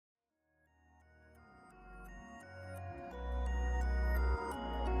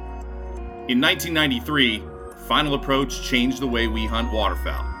In 1993, Final Approach changed the way we hunt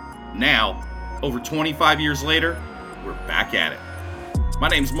waterfowl. Now, over 25 years later, we're back at it. My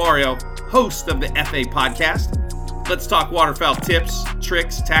name's Mario, host of the FA Podcast. Let's talk waterfowl tips,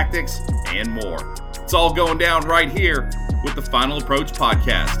 tricks, tactics, and more. It's all going down right here with the Final Approach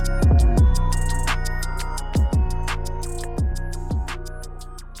Podcast.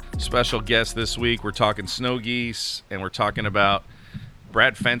 Special guest this week, we're talking snow geese, and we're talking about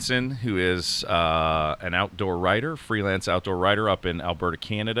Brad Fenson, who is an outdoor writer, freelance outdoor writer up in Alberta,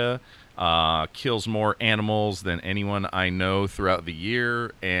 Canada. Kills more animals than anyone I know throughout the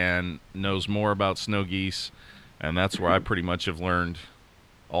year and knows more about snow geese. And that's where I pretty much have learned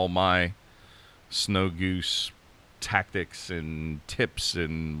all my snow goose tactics and tips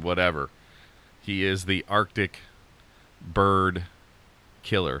and whatever. He is the Arctic bird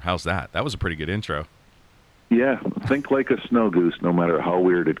killer. How's that? That was a pretty good intro. Yeah, think like a snow goose, no matter how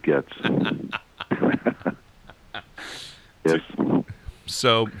weird it gets. Yes.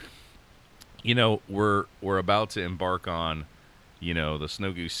 So, you know, we're about to embark on, you know, the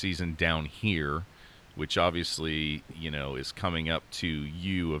snow goose season down here, which obviously, you know, is coming up to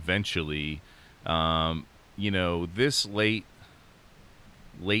you eventually. You know, this late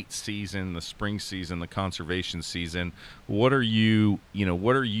season, the spring season, the conservation season, what are you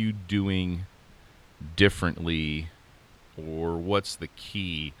doing differently, or what's the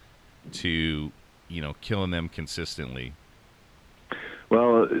key to, you know, killing them consistently?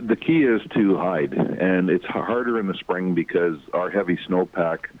 Well, the key is to hide, and it's harder in the spring because our heavy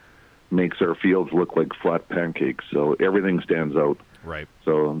snowpack makes our fields look like flat pancakes, so everything stands out. Right.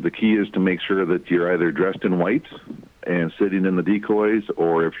 So the key is to make sure that you're either dressed in white and sitting in the decoys,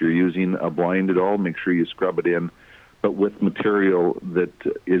 or if you're using a blind at all, make sure you scrub it in, but with material that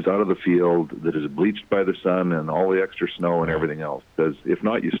is out of the field, that is bleached by the sun and all the extra snow and everything else. Because if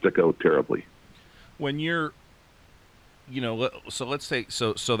not, you stick out terribly. When you're, you know, so let's take,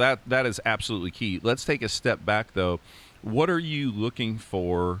 so that is absolutely key. Let's take a step back, though. What are you looking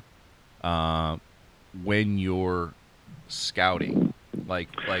for when you're scouting? Like,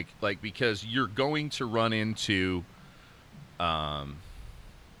 because you're going to run into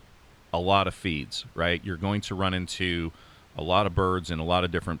a lot of feeds, right? You're going to run into a lot of birds in a lot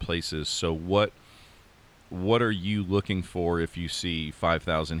of different places. So what are you looking for if you see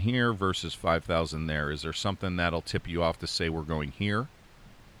 5,000 here versus 5,000 there? Is there something that'll tip you off to say we're going here?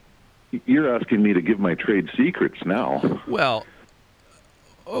 You're asking me to give my trade secrets now. Well,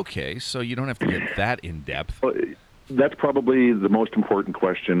 okay, so you don't have to get that in depth. Well, that's probably the most important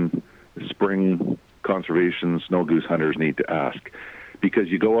question spring conservation snow goose hunters need to ask. Because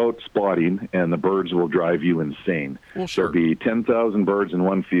you go out spotting, and the birds will drive you insane. Well, sure. There'll be 10,000 birds in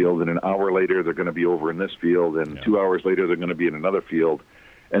one field, and an hour later they're going to be over in this field, and 2 hours later they're going to be in another field,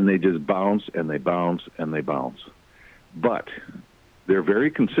 and they just bounce, and they bounce, and they bounce. But they're very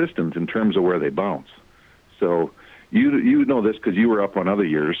consistent in terms of where they bounce. So you know this because you were up on other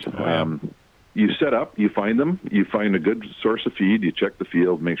years. You set up, you find them, you find a good source of feed, you check the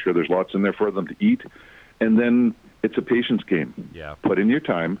field, make sure there's lots in there for them to eat, and then it's a patience game. Yeah. Put in your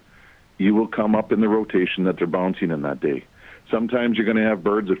time. You will come up in the rotation that they're bouncing in that day. Sometimes you're going to have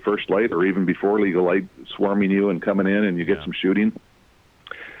birds at first light or even before legal light swarming you and coming in, and you get some shooting.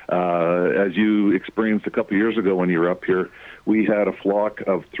 As you experienced a couple years ago when you were up here, we had a flock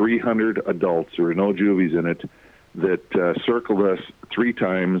of 300 adults, there were no juvies in it, that circled us 3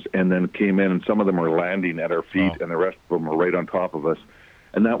 times and then came in, and some of them were landing at our feet, and the rest of them were right on top of us.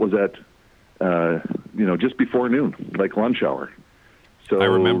 And that was at just before noon, like lunch hour. So I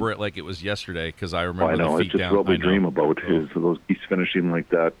remember it like it was yesterday because I remember the feet it's just down. what we dream about is those geese finishing like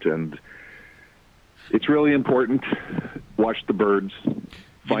that, and it's really important. Watch the birds,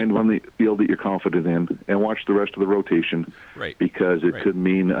 find one field that you're confident in, and watch the rest of the rotation. Right. Because it could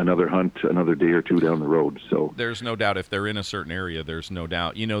mean another hunt, another day or two down the road. So there's no doubt if they're in a certain area. There's no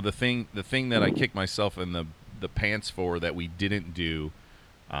doubt. You know, the thing that I kicked myself in the pants for that we didn't do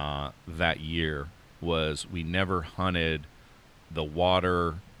that year was we never hunted the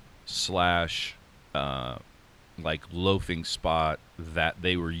water / like loafing spot that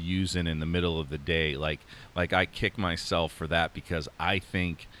they were using in the middle of the day. Like I kick myself for that because I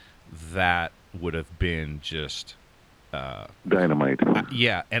think that would have been just dynamite.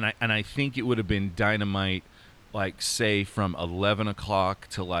 And I think it would have been dynamite, like say from 11 o'clock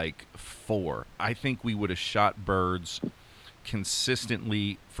to like 4. I think we would have shot birds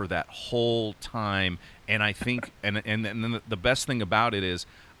consistently for that whole time, and I think and then the best thing about it is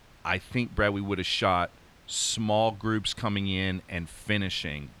I think, Brad, we would have shot small groups coming in and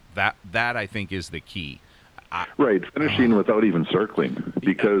finishing. That I think is the key. Right, finishing without even circling,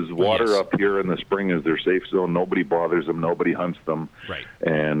 because water Yes. up here in the spring is their safe zone. Nobody bothers them. Nobody hunts them. Right.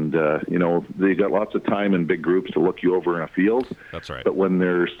 And, they got lots of time in big groups to look you over in a field. That's right. But when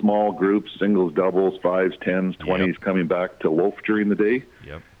they're small groups, singles, doubles, fives, tens, 20s, coming back to loaf during the day,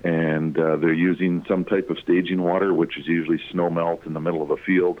 Yep. and they're using some type of staging water, which is usually snow melt in the middle of a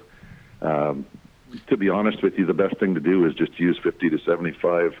field. To be honest with you, the best thing to do is just use 50 to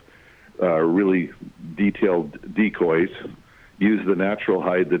 75 really detailed decoys. Use the natural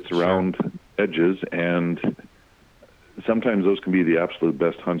hide that's around edges, and sometimes those can be the absolute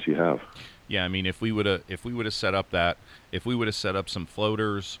best hunts you have. Yeah, I mean, if we would have set up some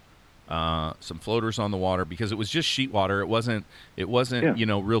floaters on the water, because it was just sheet water. It wasn't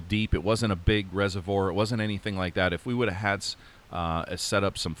real deep. It wasn't a big reservoir. It wasn't anything like that. If we would have had set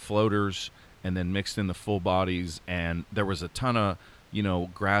up some floaters and then mixed in the full bodies, and there was a ton of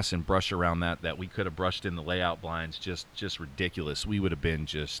grass and brush around that we could have brushed in the layout blinds, just ridiculous. We would have been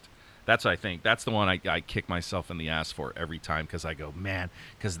just. That's I think that's the one I kick myself in the ass for every time, because I go, man,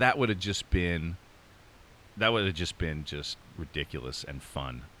 because that would have just been just ridiculous and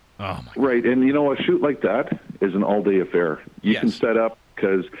fun. Oh my God. Right, and a shoot like that is an all-day affair. You can set up,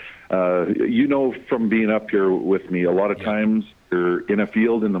 because from being up here with me, a lot of times you're in a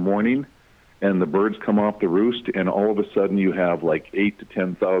field in the morning, and the birds come off the roost, and all of a sudden you have like 8,000 to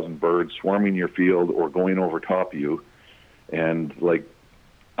 10,000 birds swarming your field or going over top of you, and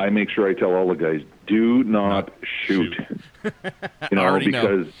I make sure I tell all the guys, do not shoot.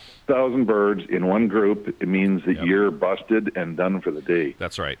 Because 1,000 birds in one group, it means that you're busted and done for the day.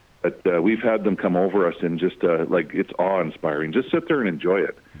 That's right. But we've had them come over us, and just it's awe-inspiring. Just sit there and enjoy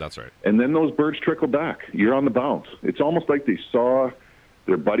it. That's right. And then those birds trickle back. You're on the bounce. It's almost like they saw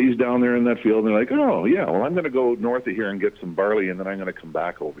their buddies down there in that field, and they're like, oh, yeah, well, I'm going to go north of here and get some barley, and then I'm going to come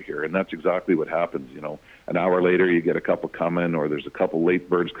back over here. And that's exactly what happens. An hour later, you get a couple coming, or there's a couple late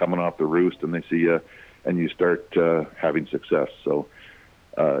birds coming off the roost, and they see you, and you start having success. So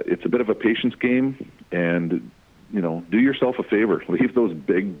it's a bit of a patience game, and, do yourself a favor. Leave those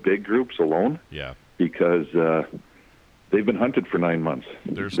big groups alone. Yeah. Because they've been hunted for 9 months.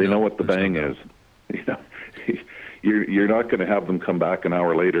 They know what the bang is. You're not going to have them come back an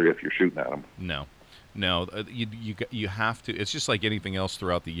hour later if you're shooting at them. No. You have to. It's just like anything else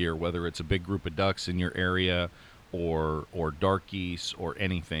throughout the year, whether it's a big group of ducks in your area or dark geese or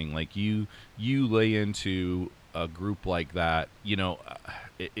anything. Like you lay into a group like that,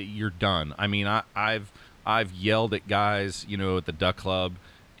 you're done. I mean, I've yelled at guys, at the duck club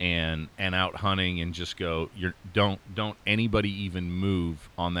and out hunting, and just go, don't anybody even move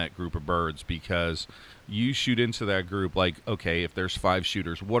on that group of birds, because you shoot into that group like, okay, if there's 5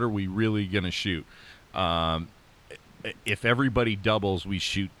 shooters, what are we really going to shoot? If everybody doubles, we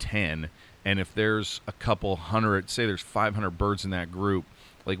shoot 10. And if there's a couple hundred, say there's 500 birds in that group,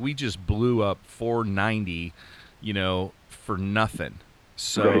 like we just blew up 490, for nothing.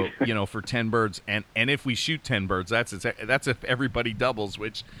 So, right. For 10 birds, and if we shoot 10 birds, that's if everybody doubles,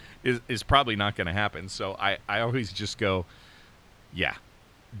 which is probably not going to happen. So I always just go, yeah,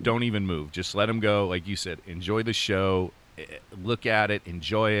 don't even move. Just let them go. Like you said, enjoy the show, look at it,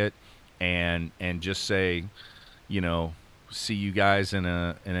 enjoy it, and just say, see you guys in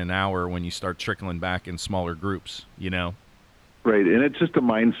an hour when you start trickling back in smaller groups, Right, and it's just a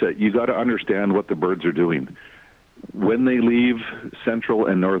mindset. You got to understand what the birds are doing. When they leave central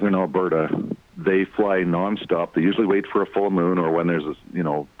and northern Alberta, they fly nonstop. They usually wait for a full moon, or when there's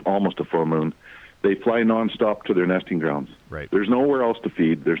almost a full moon. They fly nonstop to their nesting grounds. Right. There's nowhere else to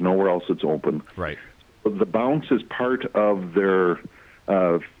feed. There's nowhere else that's open. Right. But the bounce is part of their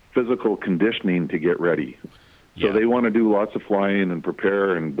physical conditioning to get ready. So they want to do lots of flying and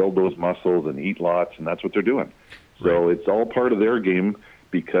prepare and build those muscles and eat lots, and that's what they're doing. So it's all part of their game,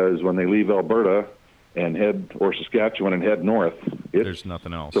 because when they leave Alberta and or Saskatchewan and head north, there's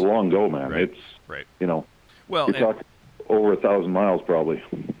nothing else. It's a long go, man. Right. It's right. Well, you're talking over 1,000 miles probably.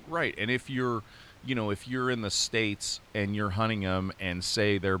 Right, and if you're in the States and you're hunting them, and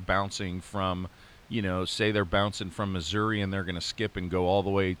say they're bouncing from Missouri, and they're going to skip and go all the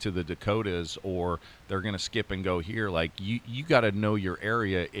way to the Dakotas, or they're going to skip and go here, like you got to know your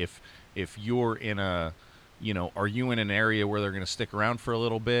area. If you're in are you in an area where they're going to stick around for a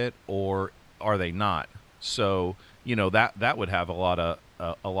little bit, or are they not? So that would have a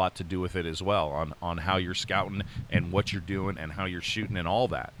lot to do with it as well, on how you're scouting and what you're doing and how you're shooting and all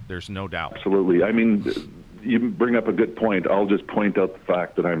that. There's no doubt. Absolutely. I mean, you bring up a good point. I'll just point out the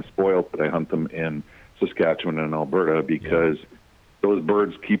fact that I'm spoiled that I hunt them in Saskatchewan and Alberta, because those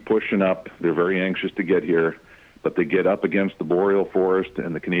birds keep pushing up. They're very anxious to get here, but they get up against the boreal forest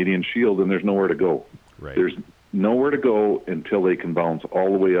and the Canadian Shield, and there's nowhere to go. Right. There's nowhere to go until they can bounce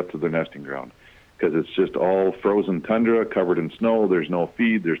all the way up to their nesting ground, because it's just all frozen tundra covered in snow. There's no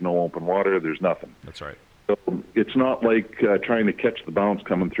feed. There's no open water. There's nothing. That's right. So it's not like trying to catch the bounce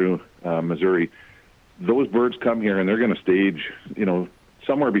coming through Missouri. Those birds come here and they're going to stage,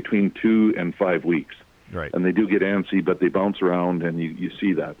 somewhere between 2 and 5 weeks. Right. And they do get antsy, but they bounce around, and you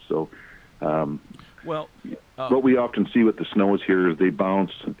see that. So, what we often see with the snows here is they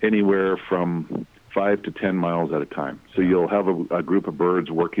bounce anywhere from 5 to 10 miles at a time. So you'll have a group of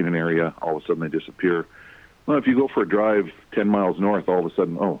birds working an area, all of a sudden they disappear. Well, if you go for a drive 10 miles north, all of a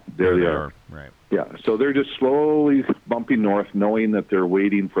sudden, there they are. Right. Yeah, so they're just slowly bumping north, knowing that they're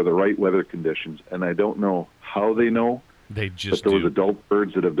waiting for the right weather conditions. And I don't know how they know. They just but those do. adult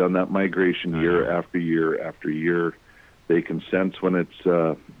birds that have done that migration year after year after year, they can sense when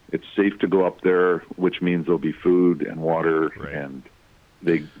it's safe to go up there, which means there'll be food and water, and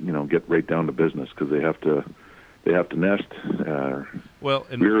they get right down to business, because they have to nest,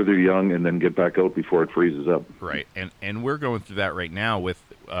 rear their young, and then get back out before it freezes up. Right, and we're going through that right now with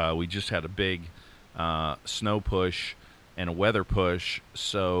we just had a big snow push and a weather push.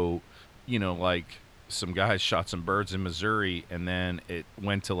 So like some guys shot some birds in Missouri, and then it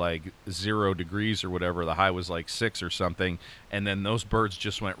went to like 0 degrees or whatever. The high was like 6 or something, and then those birds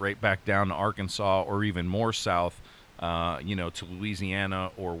just went right back down to Arkansas, or even more south, to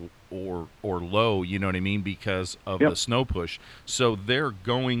Louisiana or low, you know what I mean, because of the snow push. So they're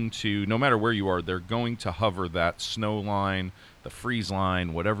going to, no matter where you are, they're going to hover that snow line, the freeze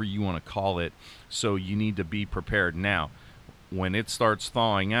line, whatever you want to call it. So you need to be prepared. Now, when it starts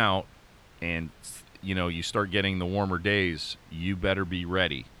thawing out and you start getting the warmer days, you better be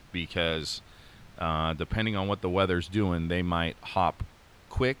ready, because depending on what the weather's doing, they might hop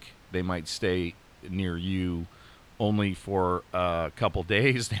quick. They might stay near you only for a couple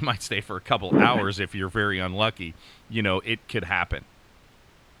days. They might stay for a couple hours if you're very unlucky. It could happen.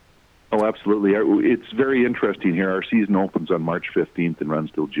 Oh, absolutely. It's very interesting here. Our season opens on March 15th and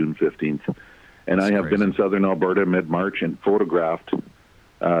runs till June 15th. And I have been in southern Alberta mid-March and photographed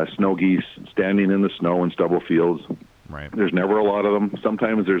snow geese standing in the snow in stubble fields. Right. There's never a lot of them.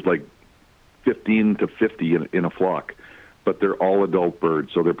 Sometimes there's like 15 to 50 in a flock, but they're all adult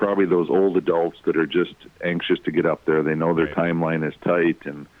birds. So they're probably those old adults that are just anxious to get up there. They know their timeline is tight,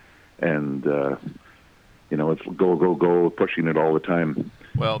 and it's go, pushing it all the time.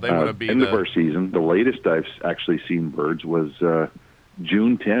 Well, they want to be end of our season. The latest I've actually seen birds was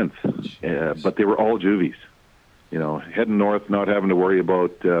June 10th, but they were all juvies. Heading north, not having to worry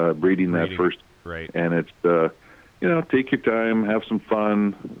about breeding that first. Right. And it's, take your time, have some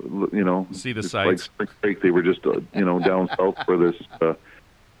fun, See the sights. Like spring break, they were just, down south for this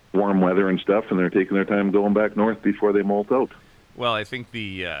warm weather and stuff, and they're taking their time going back north before they molt out. Well, I think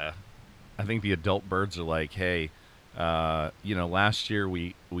the adult birds are like, hey, last year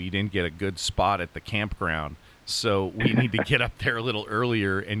we didn't get a good spot at the campground, so we need to get up there a little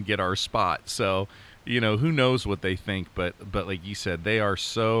earlier and get our spot. So, who knows what they think, but like you said, they are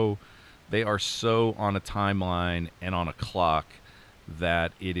so on a timeline and on a clock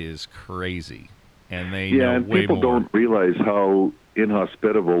that it is crazy, and they know and way people more. Don't realize how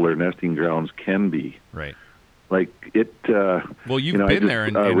inhospitable their nesting grounds can be. Right. Like it. Well, you've been there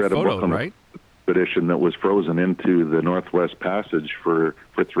in read photo, a book on right? Expedition that was frozen into the Northwest Passage for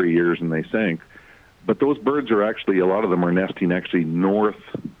 3 years, and they sank. But those birds are actually, a lot of them are nesting actually north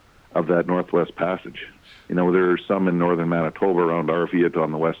of that Northwest Passage. There are some in northern Manitoba around Arviat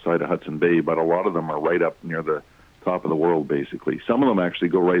on the west side of Hudson Bay, but a lot of them are right up near the top of the world, basically. Some of them actually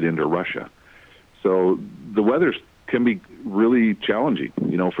go right into Russia. So the weather can be really challenging.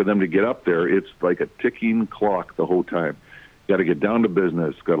 For them to get up there, it's like a ticking clock the whole time. Got to get down to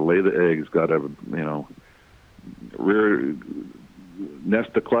business, got to lay the eggs, got to,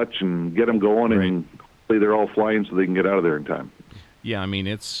 nest the clutch and get them going, and hopefully they're all flying so they can get out of there in time. Yeah, I mean,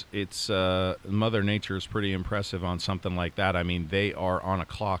 it's Mother Nature is pretty impressive on something like that. I mean, they are on a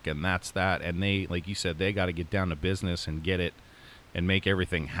clock, and that's that. And they, like you said, they got to get down to business and get it and make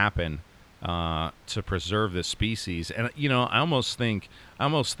everything happen to preserve this species. And I almost think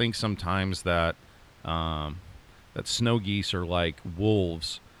sometimes that that snow geese are like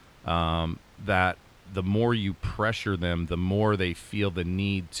wolves. That the more you pressure them, the more they feel the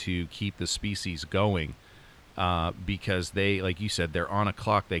need to keep the species going. Because they, like you said, they're on a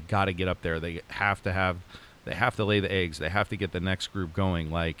clock. They got to get up there. They have to lay the eggs. They have to get the next group going.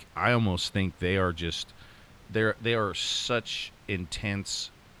 Like, I almost think they are such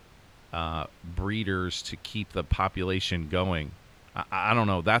intense breeders to keep the population going. I don't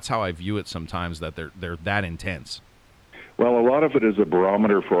know. That's how I view it sometimes, that they're that intense. Well, a lot of it is a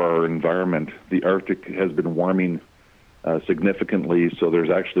barometer for our environment. The Arctic has been warming significantly, so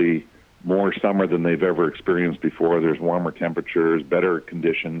there's actually more summer than they've ever experienced before. There's warmer temperatures, better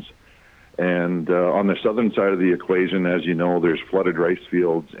conditions. And on the southern side of the equation, as you know, there's flooded rice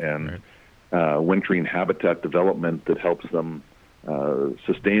fields and wintering habitat development that helps them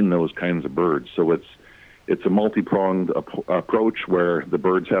sustain those kinds of birds. So it's a multi-pronged approach where the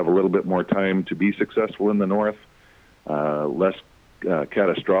birds have a little bit more time to be successful in the north, less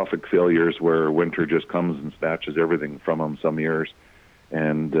catastrophic failures where winter just comes and snatches everything from them some years,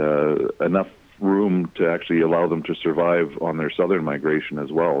 and enough room to actually allow them to survive on their southern migration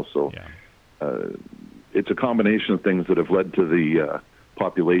as well. So it's a combination of things that have led to the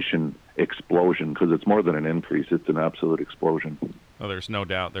population explosion, because it's more than an increase, it's an absolute explosion. Well, there's no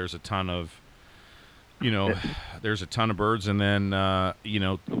doubt there's a ton of there's a ton of birds. And then,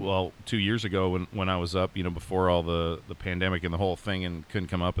 2 years ago when I was up, before all the pandemic and the whole thing and couldn't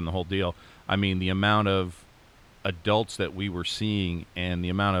come up and the whole deal, I mean, the amount of adults that we were seeing and the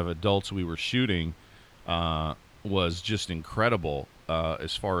amount of adults we were shooting was just incredible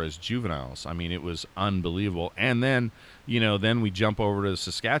as far as juveniles. I mean, it was unbelievable. And then, then we jump over to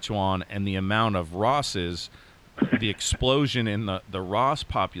Saskatchewan, and the amount of Rosses, the explosion in the Ross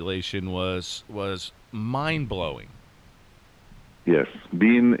population was mind-blowing. Yes.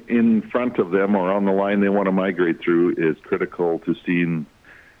 Being in front of them or on the line they want to migrate through is critical to seeing,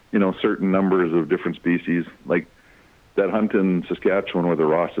 certain numbers of different species. Like that hunt in Saskatchewan where the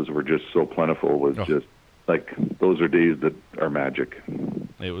Rosses were just so plentiful was just like, those are days that are magic.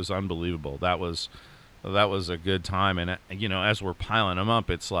 It was unbelievable. That was a good time. And, as we're piling them up,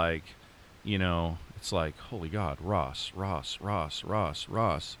 it's like, holy God, Ross.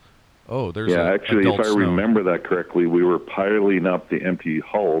 Oh, there's actually, if I snow. remember that correctly, we were piling up the empty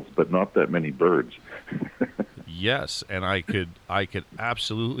hulls, but not that many birds. Yes, and I could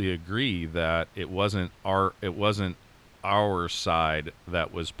absolutely agree that it wasn't our side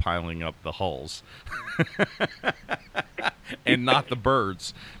that was piling up the hulls, and not the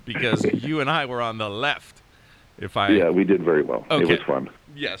birds, because you and I were on the left. Yeah, we did very well. Okay. It was fun.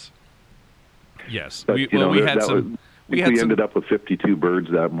 Yes. But, we had some. We ended up with 52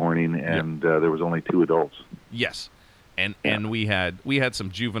 birds that morning, and there was only 2 adults. Yes, and we had some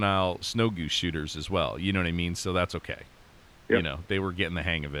juvenile snow goose shooters as well. You know what I mean? So that's okay. Yep. They were getting the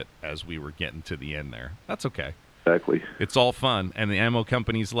hang of it as we were getting to the end there. That's okay. Exactly. It's all fun, and the ammo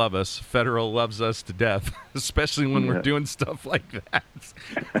companies love us. Federal loves us to death, especially when we're doing stuff like that.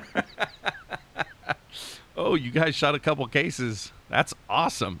 Oh, you guys shot a couple cases. That's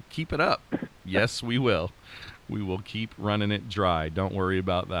awesome. Keep it up. Yes, we will. We will keep running it dry. Don't worry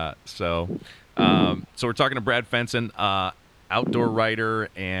about that. So we're talking to Brad Fenson, outdoor writer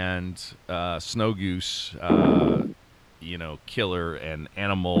and snow goose, killer and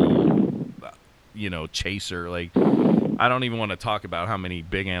animal, chaser. Like, I don't even want to talk about how many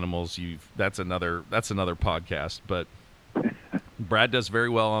big animals you've. That's another podcast. But Brad does very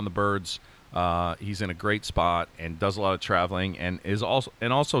well on the birds. He's in a great spot and does a lot of traveling, and is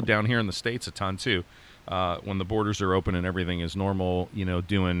also down here in the States a ton too. When the borders are open and everything is normal,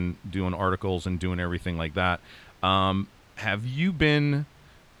 doing articles and doing everything like that. Have you been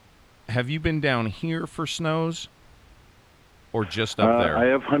down here for snows, or just up there? I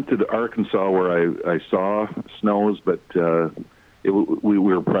have hunted Arkansas where I saw snows, but we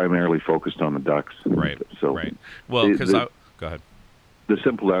were primarily focused on the ducks. Right. So right. Well, because go ahead. The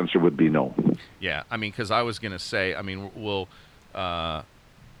simple answer would be no. Yeah, I mean, because I was going to say, I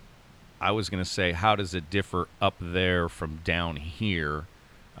was going to say, how does it differ up there from down here?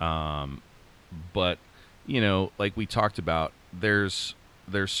 But, like we talked about, there's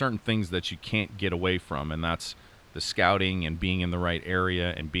certain things that you can't get away from, and that's the scouting and being in the right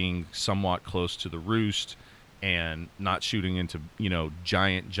area and being somewhat close to the roost and not shooting into,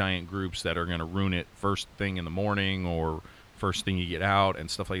 giant groups that are going to ruin it first thing in the morning or first thing you get out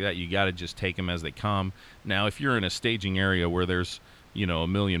and stuff like that. You got to just take them as they come. Now, if you're in a staging area where there's a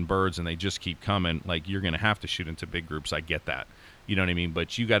million birds and they just keep coming, like, you're going to have to shoot into big groups. I get that. You know what I mean?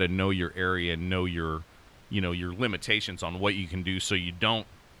 But you got to know your area, know your limitations on what you can do, so you don't,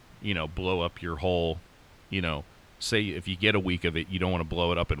 blow up your whole, say if you get a week of it, you don't want to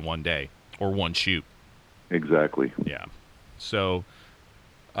blow it up in one day or one shoot. Exactly. Yeah. So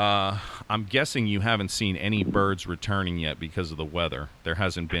I'm guessing you haven't seen any birds returning yet because of the weather. There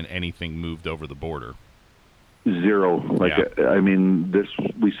hasn't been anything moved over the border. Zero.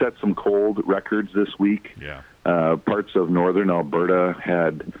 We set some cold records this week. Yeah. Parts of northern Alberta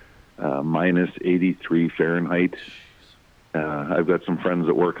had minus 83 Fahrenheit. I've got some friends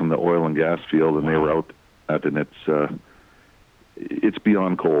that work in the oil and gas field, and they were out, and it's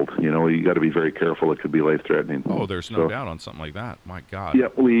beyond cold. You got to be very careful. It could be life-threatening. Oh, there's no doubt on something like that. My God. Yeah,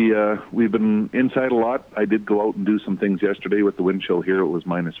 we've been inside a lot. I did go out and do some things yesterday with the wind chill here. It was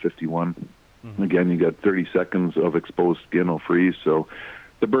minus 51. Mm-hmm. Again, you got 30 seconds of exposed skin will freeze, so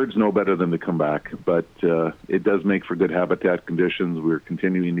the birds know better than to come back. But it does make for good habitat conditions. We're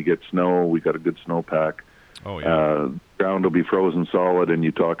continuing to get snow. We got a good snowpack. Oh, yeah. Ground will be frozen solid, and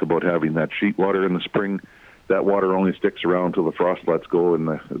you talk about having that sheet water in the spring. That water only sticks around until the frost lets go in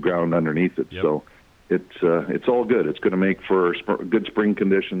the ground underneath it. Yep. So it's all good. It's going to make for good spring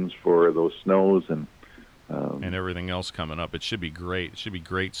conditions for those snows and everything else coming up. It should be great. It should be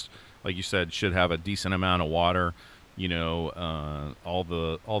great. Like you said, should have a decent amount of water. All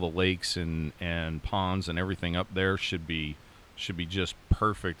the lakes and ponds and everything up there should be just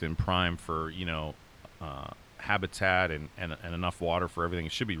perfect and prime for habitat and enough water for everything.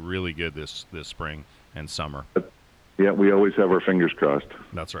 It should be really good this spring and summer. Yeah, we always have our fingers crossed.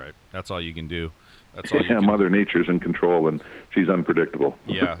 That's right. That's all you can do. That's all. Mother Nature's in control, and she's unpredictable.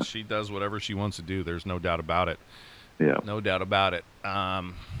 Yeah, she does whatever she wants to do. There's no doubt about it. Yeah, no doubt about it.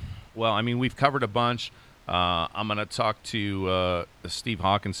 Well, I mean, we've covered a bunch. I'm going to talk to Steve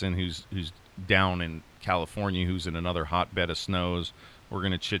Hawkinson, who's down in California, who's in another hotbed of snows. We're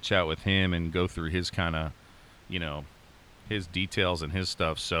going to chit chat with him and go through his kind of, his details and his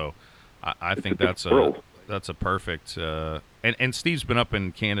stuff. So I think that's a perfect. And Steve's been up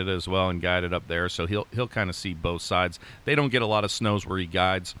in Canada as well and guided up there, so he'll kind of see both sides. They don't get a lot of snows where he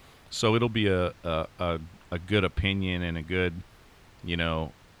guides, so it'll be a good opinion and a good, a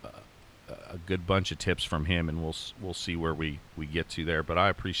good bunch of tips from him, and we'll see where we get to there. But I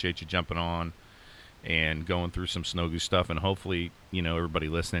appreciate you jumping on and going through some snow goose stuff, and hopefully everybody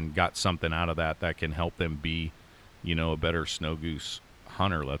listening got something out of that can help them be a better snow goose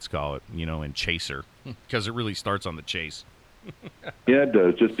hunter, let's call it, and chaser, because it really starts on the chase. Yeah, it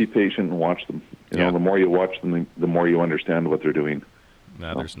does. Just be patient and watch them. The more you watch them, the more you understand what they're doing.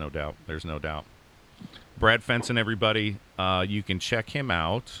 There's no doubt. There's no doubt. Brad Fenson, everybody, you can check him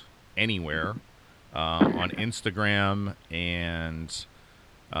out anywhere on Instagram and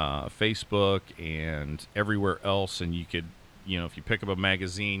Facebook and everywhere else, and you could, if you pick up a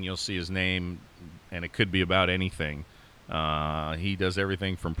magazine, you'll see his name, and it could be about anything. He does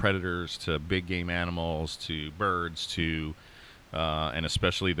everything from predators to big game animals to birds to and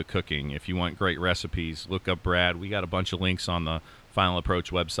especially the cooking. If you want great recipes, look up Brad. We got a bunch of links on the Final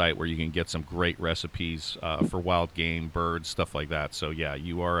Approach website where you can get some great recipes for wild game, birds, stuff like that. So yeah,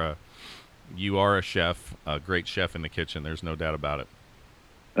 you are a chef, a great chef in the kitchen. There's no doubt about it.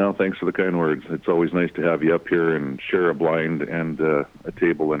 Well, thanks for the kind words. It's always nice to have you up here and share a blind and a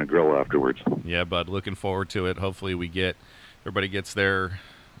table and a grill afterwards. Yeah, bud. Looking forward to it. Hopefully everybody gets their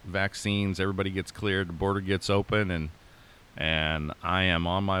vaccines, everybody gets cleared, the border gets open, and I am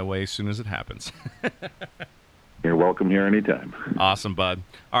on my way as soon as it happens. You're welcome here anytime. Awesome, bud.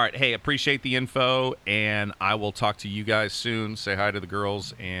 All right. Hey, appreciate the info, and I will talk to you guys soon. Say hi to the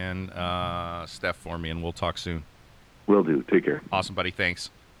girls and Steph for me, and we'll talk soon. Will do. Take care. Awesome, buddy. Thanks.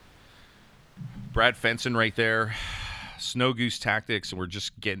 Brad Fenson right there, Snow Goose Tactics, and we're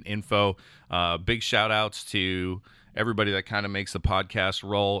just getting info. Big shout-outs to everybody that kind of makes the podcast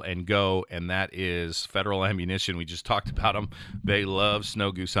roll and go, and that is Federal Ammunition. We just talked about them. They love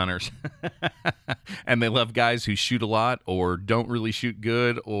snow goose hunters, and they love guys who shoot a lot or don't really shoot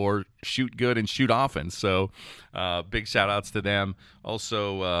good or shoot good and shoot often. So big shout-outs to them.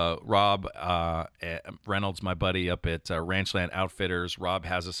 Also, Rob Reynolds, my buddy up at Ranchland Outfitters. Rob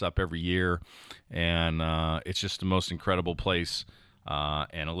has us up every year, and it's just the most incredible place.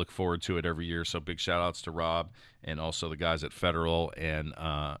 And I look forward to it every year. So big shout outs to Rob and also the guys at Federal and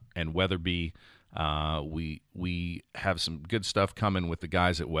Weatherby. We have some good stuff coming with the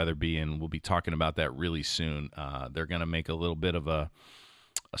guys at Weatherby, and we'll be talking about that really soon. They're going to make a little bit of a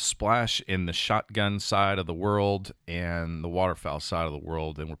splash in the shotgun side of the world and the waterfowl side of the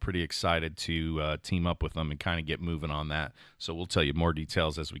world, and we're pretty excited to team up with them and kind of get moving on that. So we'll tell you more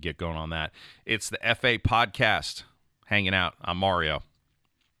details as we get going on that. It's the FA Podcast. Hanging out. I'm Mario.